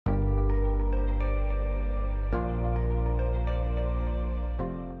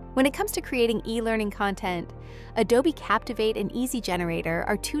When it comes to creating e-learning content, Adobe Captivate and Easygenerator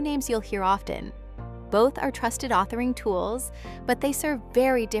are two names you'll hear often. Both are trusted authoring tools, but they serve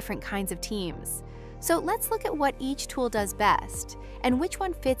very different kinds of teams. So let's look at what each tool does best and which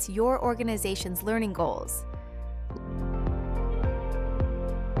one fits your organization's learning goals.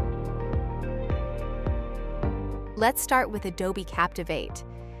 Let's start with Adobe Captivate.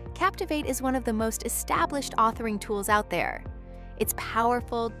 Captivate is one of the most established authoring tools out there. It's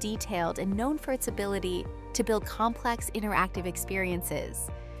powerful, detailed, and known for its ability to build complex interactive experiences.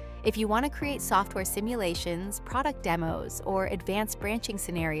 If you want to create software simulations, product demos, or advanced branching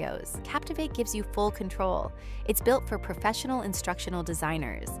scenarios, Captivate gives you full control. It's built for professional instructional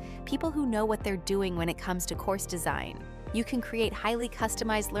designers, people who know what they're doing when it comes to course design. You can create highly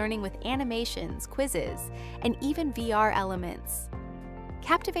customized learning with animations, quizzes, and even VR elements.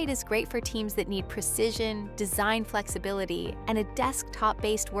 Captivate is great for teams that need precision, design flexibility, and a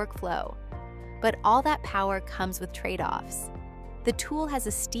desktop-based workflow. But all that power comes with trade-offs. The tool has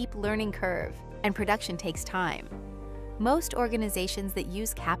a steep learning curve, and production takes time. Most organizations that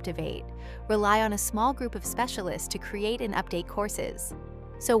use Captivate rely on a small group of specialists to create and update courses.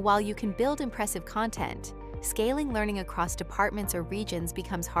 So while you can build impressive content, scaling learning across departments or regions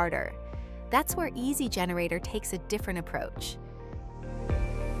becomes harder. That's where Easygenerator takes a different approach.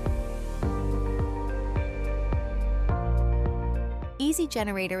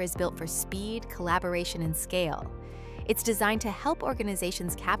 Easygenerator is built for speed, collaboration, and scale. It's designed to help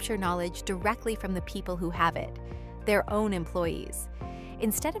organizations capture knowledge directly from the people who have it, their own employees.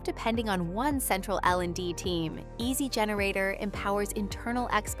 Instead of depending on one central L&D team, Easygenerator empowers internal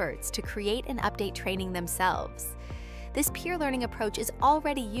experts to create and update training themselves. This peer learning approach is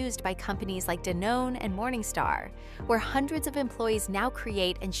already used by companies like Danone and Morningstar, where hundreds of employees now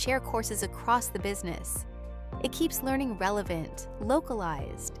create and share courses across the business. It keeps learning relevant,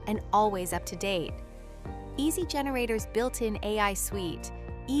 localized, and always up to date. Easygenerator's built-in AI suite,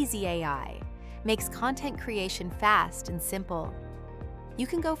 Easy AI, makes content creation fast and simple. You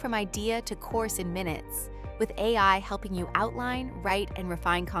can go from idea to course in minutes, with AI helping you outline, write, and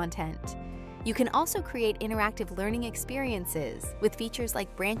refine content. You can also create interactive learning experiences with features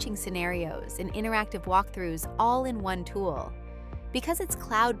like branching scenarios and interactive walkthroughs all in one tool. Because it's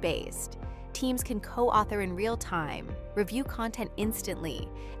cloud-based, teams can co-author in real time, review content instantly,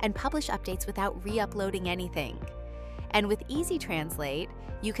 and publish updates without re-uploading anything. And with Easy Translate,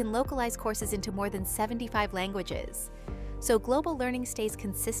 you can localize courses into more than 75 languages, so global learning stays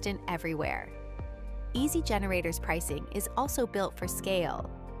consistent everywhere. Easygenerator's pricing is also built for scale.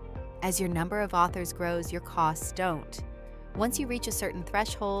 As your number of authors grows, your costs don't. Once you reach a certain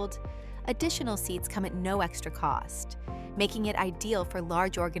threshold, additional seats come at no extra cost, making it ideal for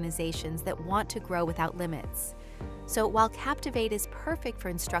large organizations that want to grow without limits. So while Captivate is perfect for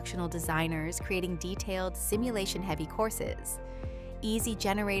instructional designers creating detailed, simulation-heavy courses,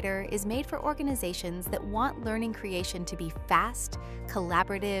 Easygenerator is made for organizations that want learning creation to be fast,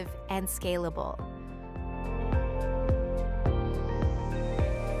 collaborative, and scalable.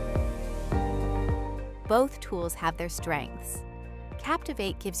 Both tools have their strengths.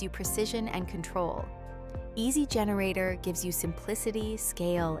 Captivate gives you precision and control. Easygenerator gives you simplicity,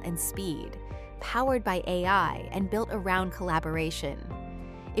 scale, and speed, powered by AI and built around collaboration.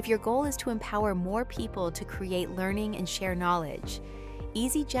 If your goal is to empower more people to create learning and share knowledge,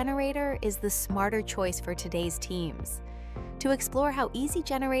 Easygenerator is the smarter choice for today's teams. To explore how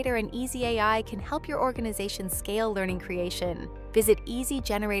Easygenerator and Easy AI can help your organization scale learning creation, visit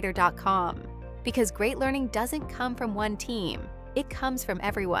easygenerator.com. Because great learning doesn't come from one team, it comes from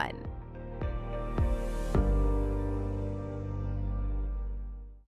everyone.